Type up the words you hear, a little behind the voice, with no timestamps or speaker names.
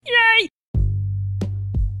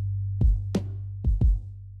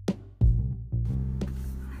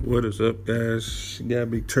What is up, guys? You got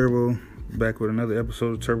Big Turbo back with another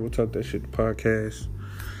episode of Turbo Talk That Shit, the podcast.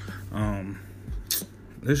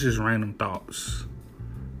 This is random thoughts.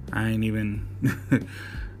 I ain't even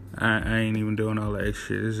I ain't even doing all that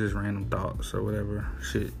shit. It's just random thoughts or whatever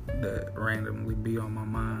shit that randomly be on my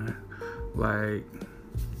mind. Like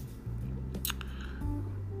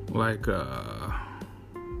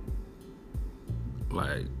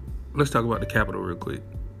let's talk about the Capitol real quick.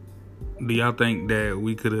 Do y'all think that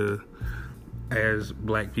we could have, as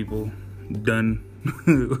black people, done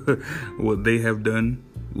what they have done?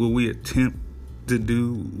 Will we attempt to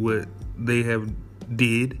do what they have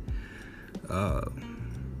did? I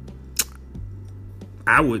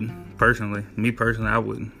wouldn't, personally. Me personally, I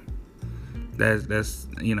wouldn't. That's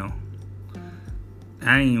I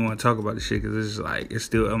ain't even want to talk about this shit because it's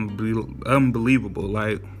still unbelievable.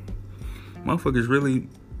 Like, motherfuckers really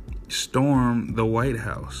stormed the White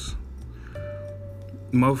House.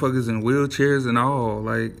 Motherfuckers in wheelchairs and all.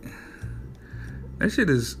 Like, that shit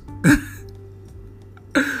is...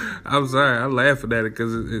 I'm sorry, I laugh at it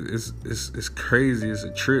because it's crazy. It's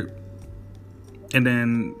a trip. And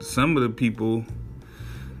then some of the people...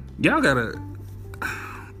 Y'all gotta...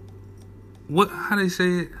 How they say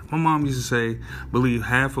it? My mom used to say, believe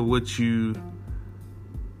half of what you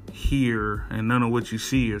hear and none of what you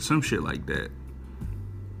see, or some shit like that.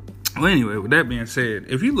 Well, anyway, with that being said,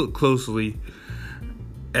 if you look closely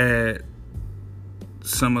at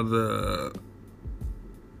some of the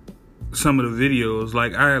videos,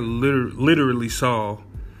 like I literally saw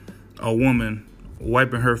a woman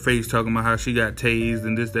wiping her face talking about how she got tased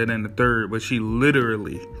and this, that, and the third, but she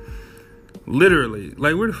literally,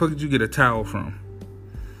 like, where the fuck did you get a towel from?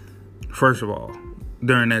 First of all,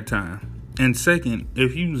 during that time. And second,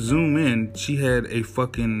 if you zoom in, she had a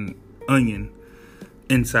fucking onion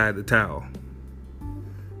inside the towel.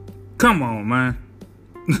 Come on, man.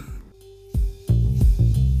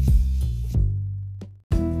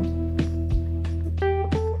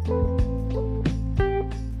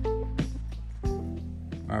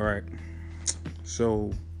 All right.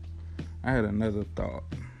 So I had another thought.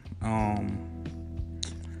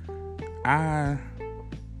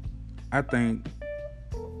 I think,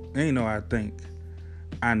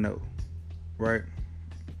 I know, right?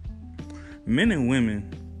 Men and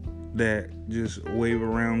women that just wave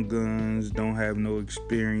around guns, don't have no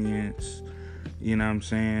experience, you know what I'm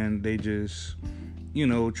saying? They just,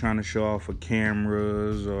 trying to show off for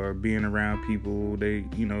cameras or being around people. They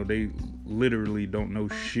literally don't know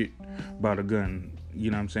shit about a gun,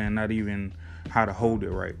 you know what I'm saying? Not even how to hold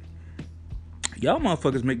it right. Y'all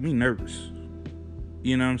motherfuckers make me nervous.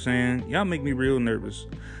 You know what I'm saying? Y'all make me real nervous.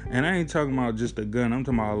 And I ain't talking about just a gun. I'm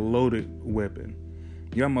talking about a loaded weapon.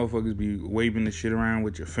 Y'all motherfuckers be waving the shit around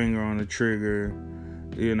with your finger on the trigger.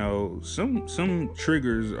 Some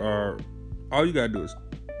triggers are... All you gotta do is,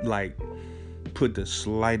 like, put the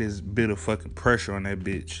slightest bit of fucking pressure on that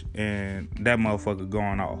bitch, and that motherfucker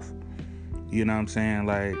going off. You know what I'm saying?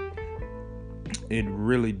 Like, it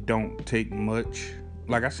really don't take much.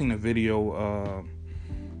 Like, I seen a video,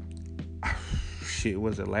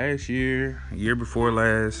 was it last year? Year before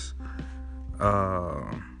last?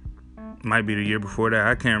 Might be the year before that.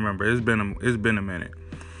 I can't remember. It's been a minute.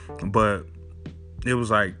 But it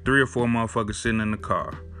was like 3 or 4 motherfuckers sitting in the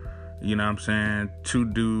car. You know what I'm saying? 2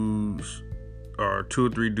 dudes, or 2 or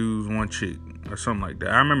 3 dudes, 1 chick, or something like that.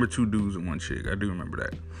 I remember 2 dudes and 1 chick. I do remember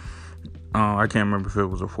that. I can't remember if it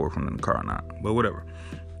was a 4th one in the car or not. But whatever.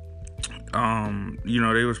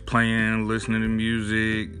 They was playing, listening to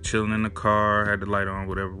music, chilling in the car, had the light on,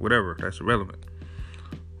 whatever. That's irrelevant.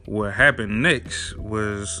 What happened next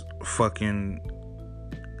was fucking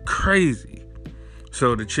crazy.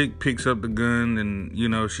 So the chick picks up the gun and,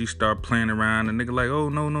 she start playing around. And nigga like, oh,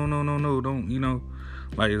 no, don't,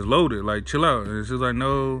 like, it's loaded. Like, chill out. And she's like,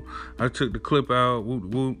 no, I took the clip out. Whoop,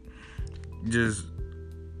 whoop. Just,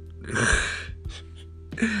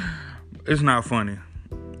 it's not funny.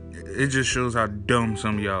 It just shows how dumb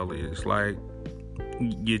some of y'all is. Like,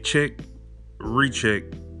 you check, recheck,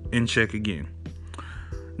 and check again.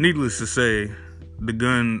 Needless to say, the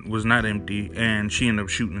gun was not empty, and she ended up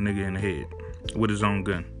shooting the nigga in the head with his own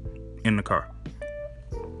gun in the car.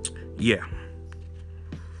 Yeah.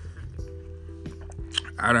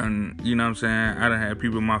 I done, you know what I'm saying? I done had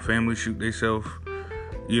people in my family shoot themselves,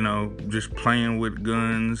 just playing with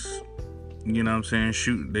guns. You know what I'm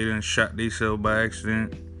saying? They done shot themselves by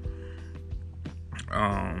accident.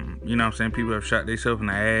 You know what I'm saying? People have shot themselves in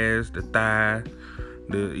the ass, the thigh,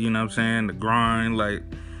 the groin. Like,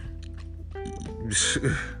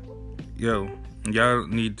 yo, y'all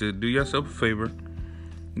need to do yourself a favor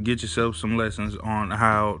get yourself some lessons on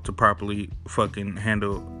how to properly fucking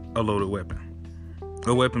handle a loaded weapon.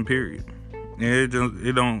 A weapon, period. It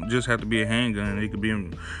don't just have to be a handgun. It could be,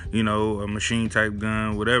 a machine type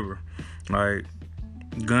gun, whatever. Like,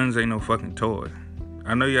 guns ain't no fucking toy.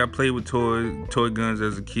 I know y'all played with toy guns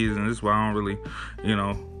as a kid, and this is why I don't really,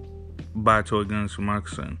 buy toy guns for my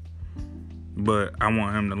son. But I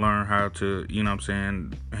want him to learn how to,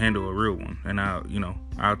 handle a real one. And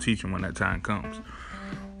I'll teach him when that time comes.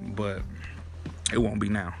 But it won't be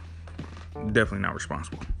now. Definitely not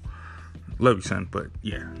responsible. Love you, son, but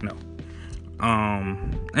yeah, no.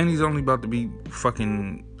 And he's only about to be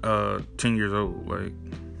fucking 10 years old. Like,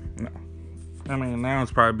 no. I mean, now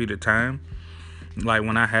it's probably the time. Like,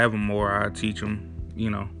 when I have him more, I teach him,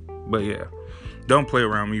 But yeah, don't play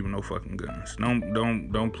around me with no fucking guns.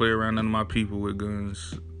 Don't play around none of my people with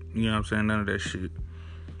guns. You know what I'm saying? None of that shit.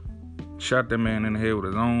 Shot that man in the head with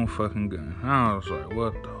his own fucking gun. I was like,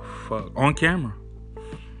 what the fuck? On camera.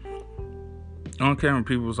 On camera,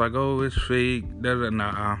 people was like, oh, it's fake.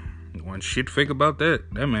 Nah, wasn't shit fake about that.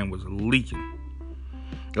 That man was leaking.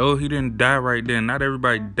 Oh, he didn't die right then. Not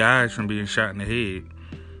everybody dies from being shot in the head.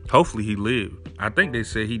 Hopefully he lived. I think they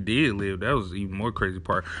said he did live. That was the even more crazy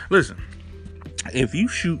part. Listen, if you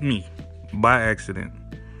shoot me by accident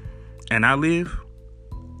and I live,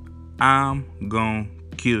 I'm gonna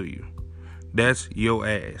kill you. That's your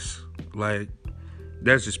ass. Like,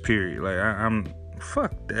 that's just period. Like, I'm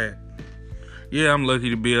fuck that. Yeah, I'm lucky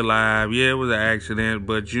to be alive. Yeah, it was an accident,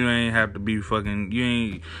 but you ain't have to be fucking. You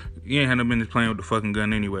ain't had no business playing with the fucking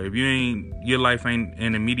gun anyway. If your life ain't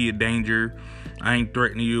in immediate danger, I ain't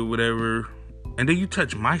threatening you or whatever, and then you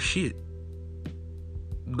touch my shit.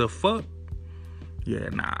 The fuck? Yeah,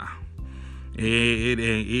 nah. It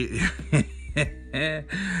ain't.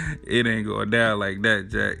 It ain't going down like that,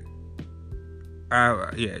 Jack.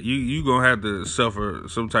 You gonna have to suffer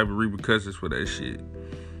some type of repercussions for that shit.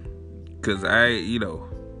 Cause the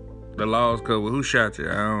laws cover who shot you.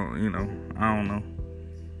 I don't know.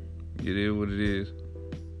 It is what it is.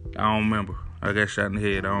 I don't remember. I got shot in the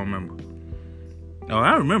head. I don't remember. Oh,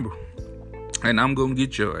 I remember. And I'm gonna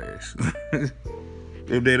get your ass.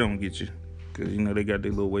 If they don't get you. Cause they got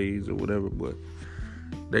their little ways or whatever, but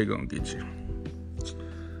they gonna get you.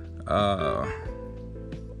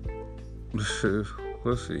 Let's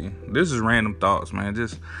see. This is random thoughts, man.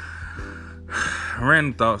 Just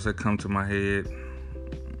random thoughts that come to my head.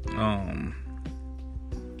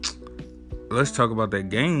 Let's talk about that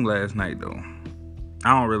game last night, though.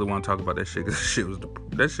 I don't really want to talk about that shit because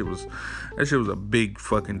that shit was a big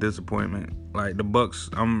fucking disappointment. Like, the Bucks,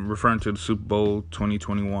 I'm referring to the Super Bowl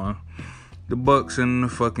 2021. The Bucks and the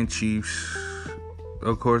fucking Chiefs.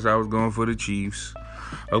 Of course, I was going for the Chiefs.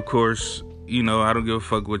 Of course, I don't give a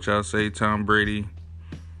fuck what y'all say. Tom Brady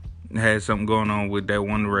had something going on with that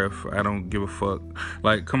one ref. I don't give a fuck.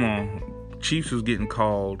 Like, come on. Chiefs was getting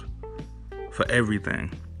called for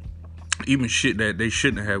everything. Even shit that they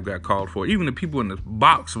shouldn't have got called for. Even the people in the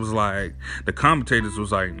box was like, the commentators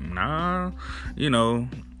was like, nah, that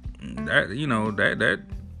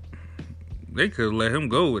they could let him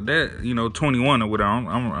go with that, 21 or whatever.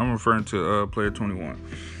 I'm referring to player 21.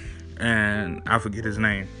 And I forget his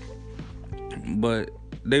name. But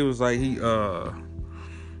they was like, he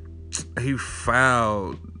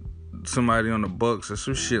fouled somebody on the Bucks or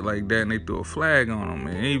some shit like that, and they threw a flag on him,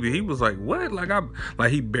 man. He was like, what?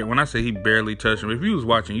 When I say he barely touched him, if you was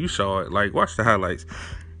watching, you saw it. Like, watch the highlights.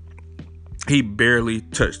 He barely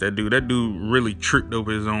touched that dude. That dude really tripped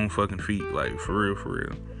over his own fucking feet. Like, for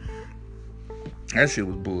real. That shit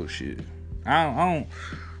was bullshit. I don't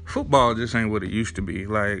football just ain't what it used to be.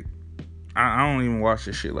 Like, I don't even watch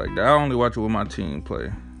this shit like that. I only watch it when my team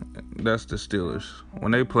play. That's the Steelers.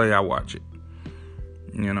 When they play, I watch it.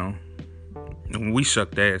 We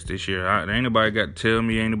sucked ass this year. Ain't nobody got to tell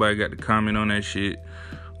me. Ain't nobody got to comment on that shit.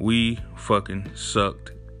 We fucking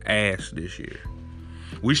sucked ass this year.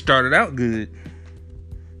 We started out good,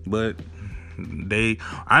 but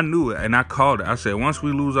I knew it, and I called it. I said, once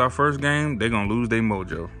we lose our first game, they're going to lose their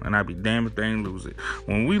mojo, and I'd be damned if they ain't lose it.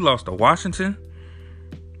 When we lost to Washington,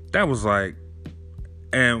 that was like,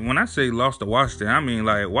 and when I say lost to Washington, I mean,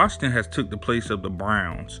 like, Washington has took the place of the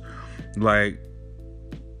Browns, like,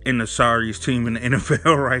 in the sorriest team in the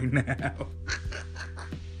NFL right now.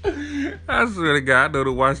 I swear to God, I know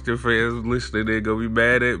the Washington fans listening, they're gonna be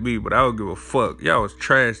mad at me, but I don't give a fuck. Y'all was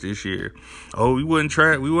trash this year. Oh, we wasn't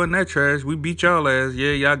trash. We wasn't that trash. We beat y'all ass.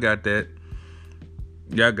 Yeah, y'all got that.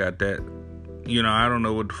 I don't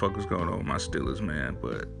know what the fuck was going on with my Steelers, man,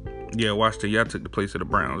 but yeah, Washington, y'all took the place of the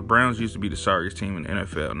Browns. Browns used to be the sorriest team in the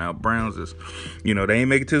NFL. Now, Browns is, they ain't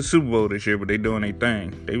make it to the Super Bowl this year, but they doing their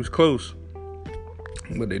thing. They was close.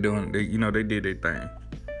 But they did their thing.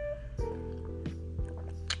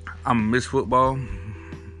 I'm miss football,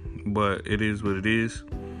 but it is what it is.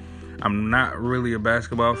 I'm not really a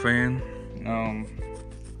basketball fan.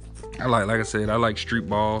 Like I said, I like street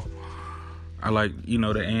ball. I like, the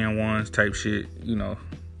and-ones type shit, the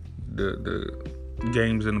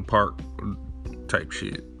games in the park type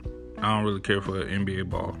shit. I don't really care for NBA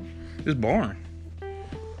ball. It's boring.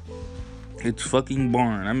 It's fucking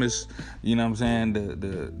boring. I miss,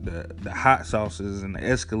 the hot sauces and the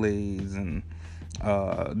Escalades and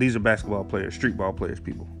these are basketball players, street ball players,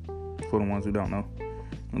 people. For the ones who don't know,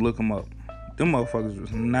 look them up. Them motherfuckers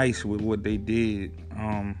was nice with what they did.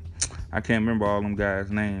 I can't remember all them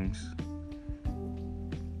guys' names,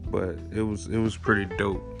 but it was pretty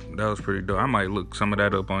dope. That was pretty dope. I might look some of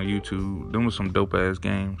that up on YouTube. Them was some dope ass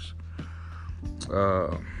games.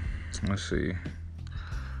 Let's see.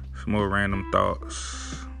 Some more random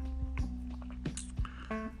thoughts.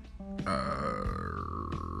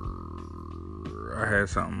 I had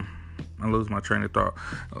something. I lose my train of thought.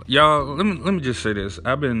 Y'all, let me just say this.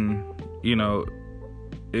 I've been,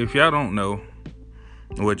 if y'all don't know,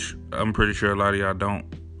 which I'm pretty sure a lot of y'all don't.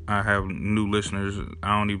 I have new listeners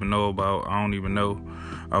I don't even know,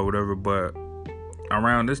 or whatever, but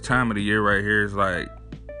around this time of the year right here is like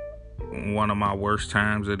one of my worst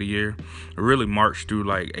times of the year. It really marched through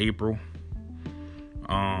like April.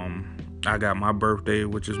 I got my birthday,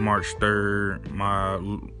 which is March 3rd, my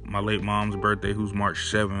late mom's birthday, who's March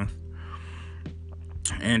 7th,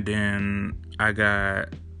 and then I got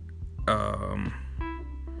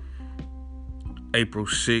April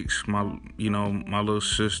 6th, my little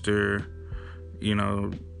sister,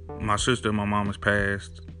 my sister and my mom has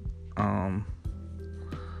passed.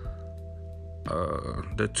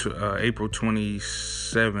 April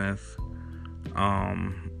 27th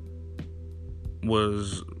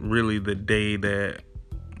was really the day that,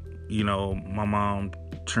 my mom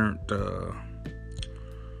turned, that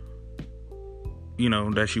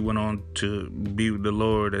she went on to be with the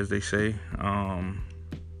Lord, as they say.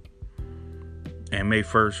 And May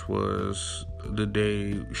 1st was the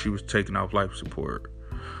day she was taking off life support.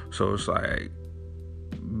 So it's like,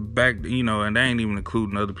 back, and that ain't even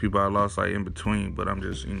including other people I lost like in between, but I'm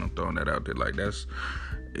just, throwing that out there. Like, that's,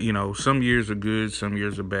 some years are good, some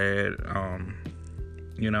years are bad.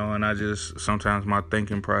 And I just, sometimes my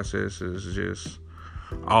thinking process is just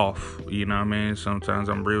off, Sometimes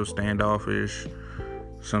I'm real standoffish.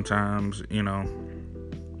 Sometimes,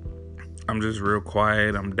 I'm just real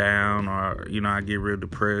quiet, I'm down, or, I get real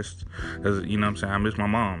depressed, cause, I miss my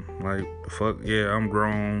mom. Like, fuck, yeah, I'm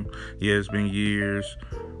grown, yeah, it's been years,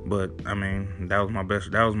 but,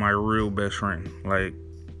 that was my real best friend. Like,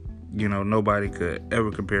 nobody could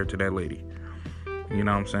ever compare to that lady. You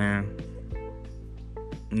know what I'm saying?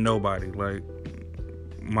 Nobody. Like,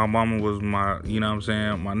 my mama was my, my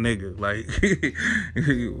nigga. Like,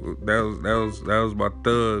 that was my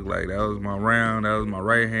thug. Like, that was my round. That was my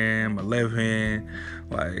right hand, my left hand.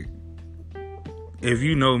 Like, if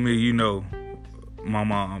you know me, you know my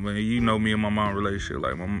mom, and you know me and my mom relationship.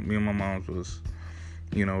 Like, me and my mom was,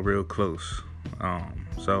 real close.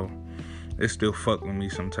 So it still fuck with me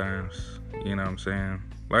sometimes. You know what I'm saying?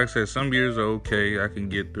 Like I said, some years are okay. I can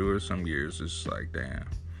get through it. Some years it's like, damn.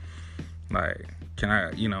 Like,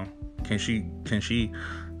 can she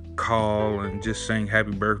call and just sing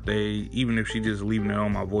happy birthday, even if she just leaving it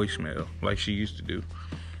on my voicemail like she used to do?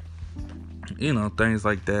 Things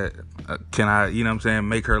like that. Can I,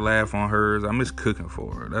 make her laugh on hers? I miss cooking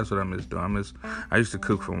for her. That's what I miss doing. I used to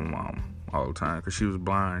cook for my mom all the time because she was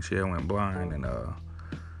blind. She had went blind, and I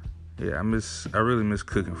really miss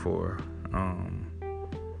cooking for her.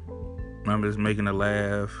 I miss making her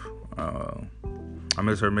laugh. I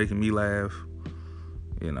miss her making me laugh.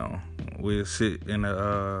 We'll sit in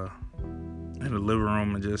the living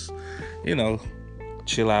room and just,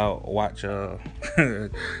 chill out, watch.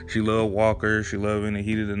 She loved Walker. She loved In the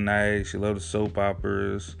Heat of the Night. She loved the soap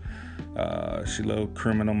operas. She loved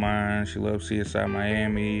Criminal Minds. She loved CSI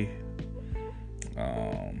Miami.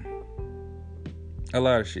 A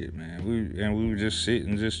lot of shit, man. We would just sit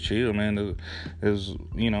and just chill, man. It was,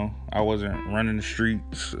 I wasn't running the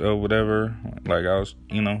streets or whatever. Like, I was,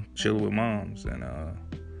 chilling with moms, and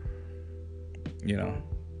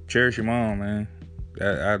cherish your mom, man.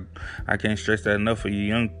 I can't stress that enough for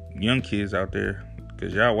you young kids out there,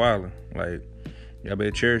 cause y'all wildin'. Like, y'all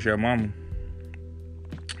better cherish your mama.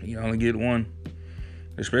 You only get one,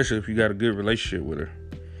 especially if you got a good relationship with her.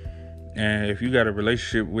 And if you got a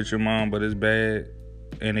relationship with your mom but it's bad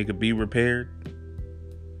and it could be repaired,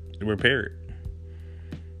 repair it.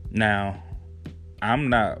 Now, I'm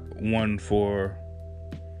not one for,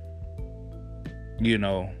 you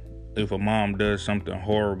know, if a mom does something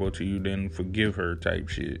horrible to you, then forgive her type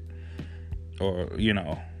shit. Or, you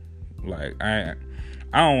know, like, I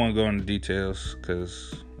don't want to go into details,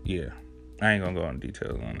 because, yeah, I ain't gonna go into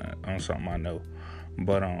details on that, on something I know.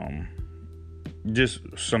 But, just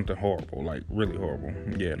something horrible, like, really horrible.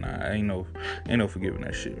 Yeah, nah, ain't no forgiving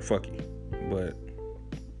that shit. Fuck you. But,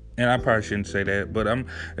 and I probably shouldn't say that, but I'm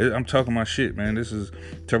talking my shit, man. This is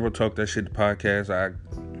Turbo Talk That Shit, the podcast.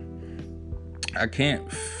 I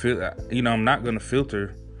can't feel, you know, I'm not gonna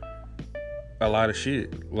filter a lot of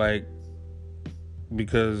shit, like,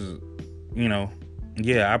 because, you know,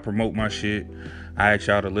 yeah, I promote my shit, I ask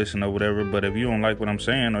y'all to listen or whatever, but if you don't like what I'm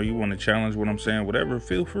saying, or you want to challenge what I'm saying, whatever,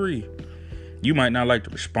 feel free. You might not like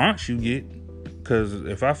the response you get, because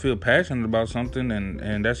if I feel passionate about something,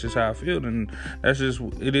 and that's just how I feel, then that's just,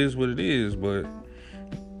 it is what it is. But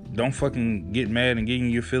don't fucking get mad and getting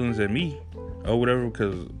your feelings at me or whatever,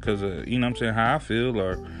 because you know what I'm saying, how I feel,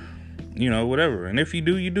 or, you know, whatever. And if you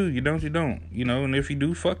do, you do. You don't, you don't. You know, and if you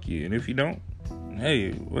do, fuck you. And if you don't,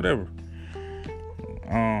 hey, whatever.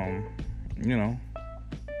 You know,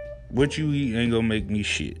 what you eat ain't gonna make me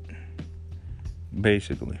shit,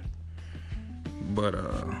 basically. But,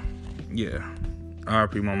 yeah.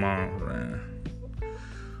 R.I.P. my mom, man.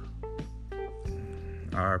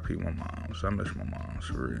 R.I.P. my moms. I miss my moms,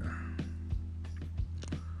 for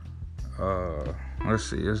real. Let's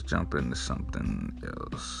see. Let's jump into something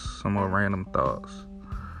else. Some more random thoughts.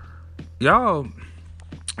 Y'all,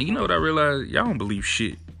 you know what I realized? Y'all don't believe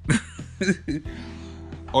shit.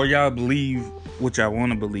 Or y'all believe what y'all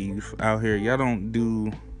want to believe out here. Y'all don't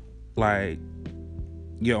do, like,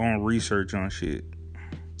 your own research on shit.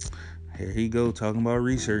 Here he go, talking about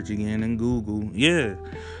research again and Google. Yeah,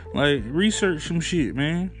 like, research some shit,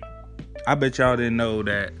 man. I bet y'all didn't know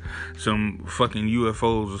that some fucking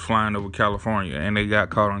UFOs was flying over California and they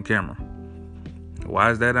got caught on camera.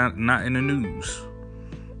 Why is that not in the news?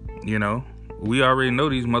 You know, we already know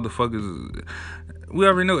these motherfuckers. We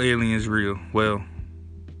already know aliens real. Well,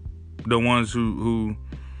 the ones who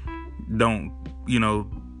don't, you know,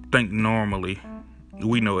 think normally,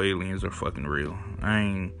 we know aliens are fucking real. I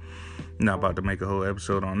ain't not about to make a whole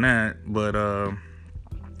episode on that, but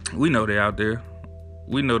we know they're out there.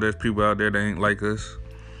 We know there's people out there that ain't like us.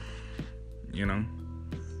 You know,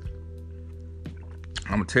 I'm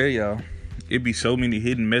gonna tell y'all, it be so many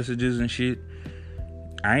hidden messages and shit.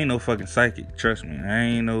 I ain't no fucking psychic, trust me. I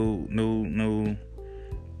ain't no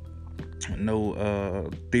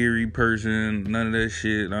theory person, none of that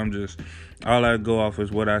shit. I'm just, all I go off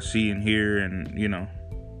is what I see and hear, and, you know,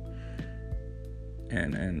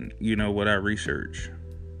 and you know, what I research.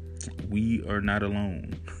 We are not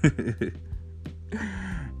alone.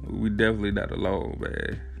 We definitely not alone,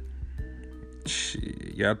 man.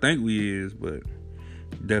 Shit, y'all think we is, but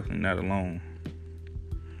definitely not alone.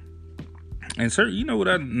 And certain, you know what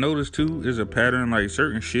I noticed too, is a pattern, like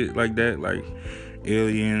certain shit like that, like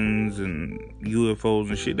aliens and UFOs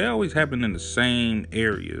and shit, they always happen in the same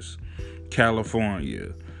areas.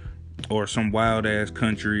 California, or some wild ass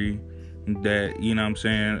country that, you know what I'm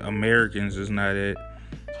saying, Americans is not at.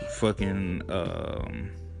 Fucking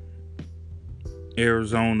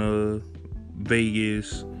Arizona,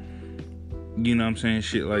 Vegas, you know what I'm saying,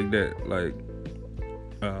 shit like that. Like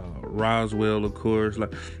Roswell, of course.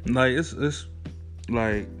 Like it's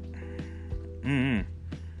like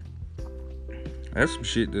that's some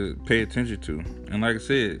shit to pay attention to. And like I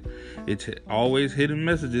said, it's always hidden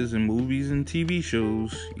messages in movies and TV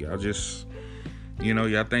shows. Y'all just, you know,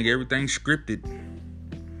 y'all think everything's scripted.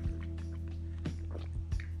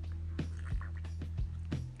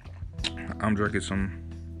 I'm drinking some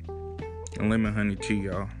lemon honey tea,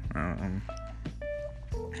 y'all. I'm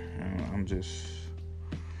just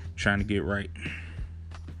trying to get right.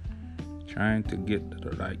 Trying to get the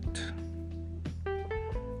right.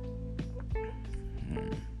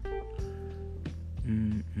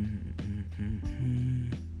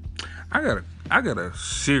 I got a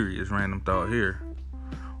serious random thought here.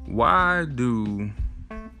 Why do,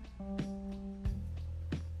 I'm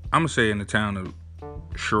gonna say in the town of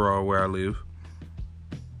Cheraw, where I live,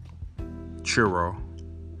 Cheraw,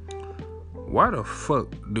 why the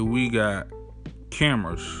fuck do we got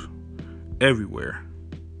cameras everywhere?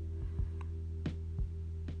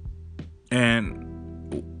 And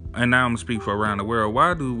now I'm gonna speak for around the world.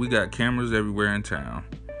 Why do we got cameras everywhere in town?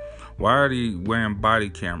 Why are they wearing body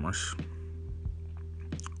cameras,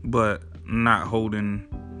 but not holding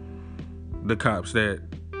the cops that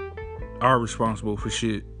are responsible for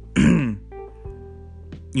shit?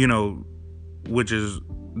 You know, which is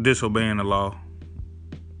disobeying the law.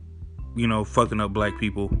 You know, fucking up black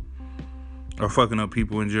people. or fucking up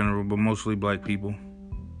people in general, but mostly black people.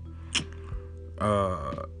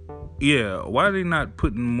 Yeah, why are they not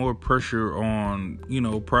putting more pressure on,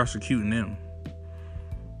 prosecuting them?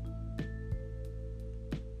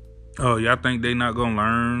 Oh, y'all think they not gonna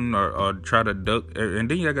learn or try to duck? And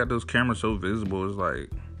then y'all got those cameras so visible. It's like,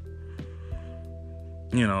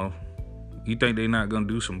 you think they not gonna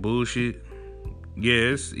do some bullshit?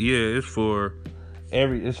 Yeah, it's for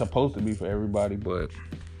it's supposed to be for everybody, but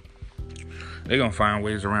they gonna find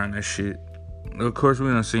ways around that shit. Of course, we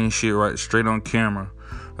done seen shit right straight on camera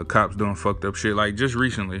of cops doing fucked up shit. Like just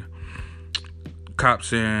recently,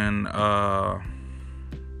 cops in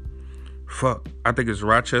I think it's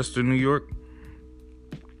Rochester, New York.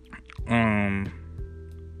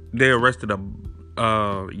 They arrested a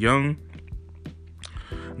young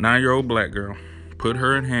 9-year-old black girl, put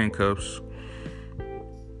her in handcuffs.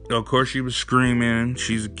 Of course, she was screaming.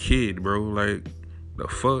 She's a kid, bro. Like, the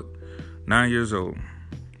fuck? 9 years old.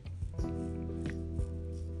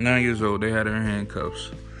 9 years old. They had her in handcuffs.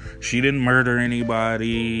 She didn't murder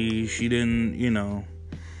anybody. She didn't,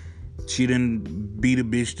 she didn't beat a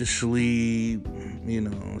bitch to sleep.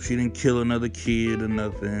 She didn't kill another kid or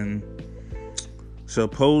nothing.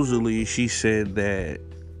 Supposedly, she said that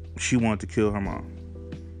she wanted to kill her mom.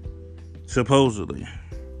 Supposedly.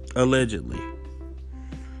 Allegedly.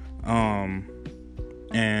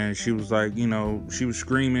 And she was like, she was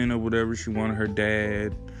screaming or whatever. She wanted her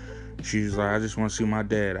dad. She was like, I just want to see my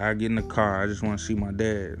dad. I get in the car. I just want to see my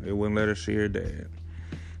dad. They wouldn't let her see her dad.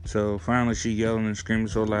 So finally she yelling and screaming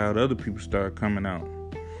so loud, other people started coming out.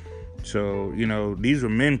 So, these were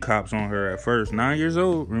men cops on her at first. 9 years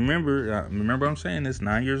old. Remember I'm saying this,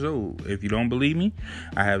 9 years old. If you don't believe me,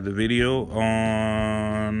 I have the video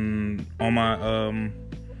on my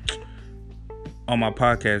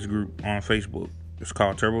podcast group on Facebook. It's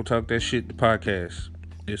called Turbo Talk That Shit, the podcast.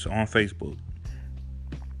 It's on Facebook.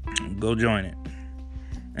 Go join it.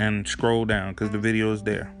 And scroll down, because the video is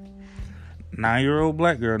there. 9-year-old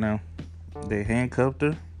black girl now. They handcuffed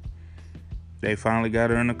her. They finally got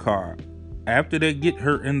her in the car. After they get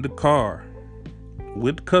her in the car,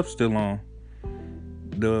 with the cuffs still on,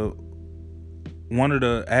 one of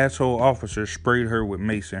the asshole officers sprayed her with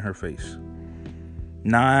mace in her face.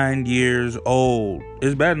 9 years old.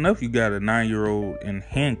 It's bad enough you got a 9-year-old in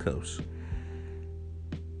handcuffs.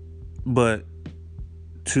 But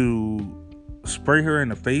to spray her in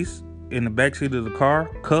the face, in the backseat of the car,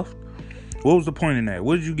 cuffed, what was the point in that?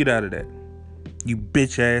 What did you get out of that? You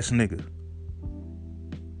bitch ass nigga.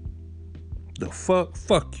 The fuck?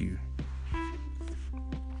 Fuck you.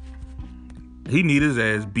 He need his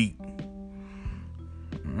ass beat.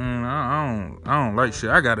 Man, I don't like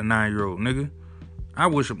shit. I got a 9-year-old nigga. I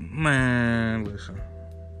wish, man, listen.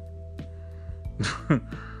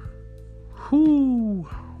 Whoo.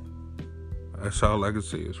 That's all I can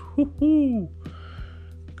say is whoo.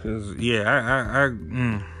 Cause yeah,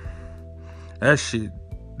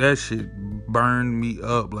 that shit burned me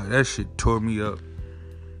up. Like that shit tore me up.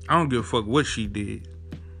 I don't give a fuck what she did.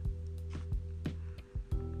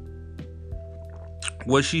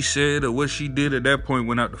 What she said or what she did at that point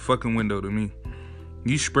went out the fucking window to me.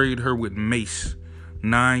 You sprayed her with mace.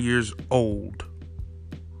 9 years old.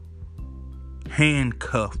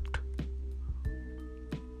 Handcuffed.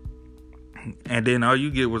 And then all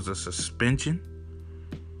you get was a suspension?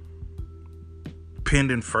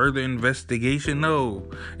 Pending further investigation? No.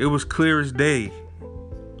 It was clear as day.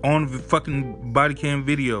 On the fucking body cam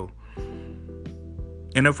video.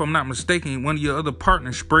 And if I'm not mistaken, one of your other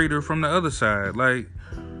partners sprayed her from the other side. Like,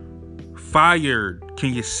 fired.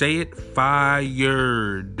 Can you say it?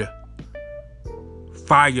 Fired.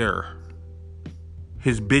 Fire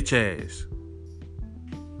his bitch ass.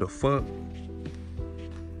 The fuck?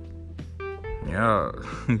 Yeah.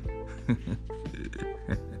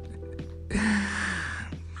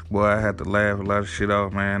 Boy, I had to laugh a lot of shit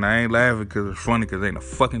off, man. I ain't laughing because it's funny, because ain't a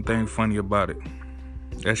fucking thing funny about it.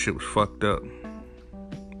 That shit was fucked up.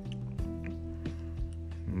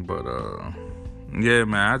 But, yeah,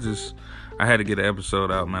 man, I had to get an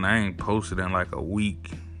episode out, man. I ain't posted in like a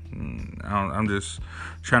week. I'm just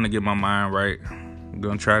trying to get my mind right. I'm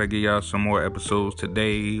gonna try to get y'all some more episodes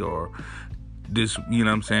today or this,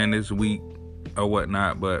 this week or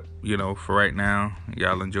whatnot. But, for right now,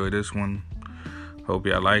 y'all enjoy this one. Hope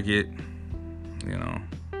y'all like it.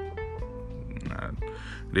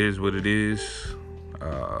 It is what it is.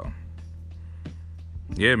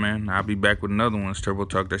 Yeah, man, I'll be back with another one. It's Turbo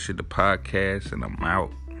Talk That Shit, the podcast, and I'm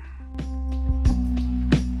out.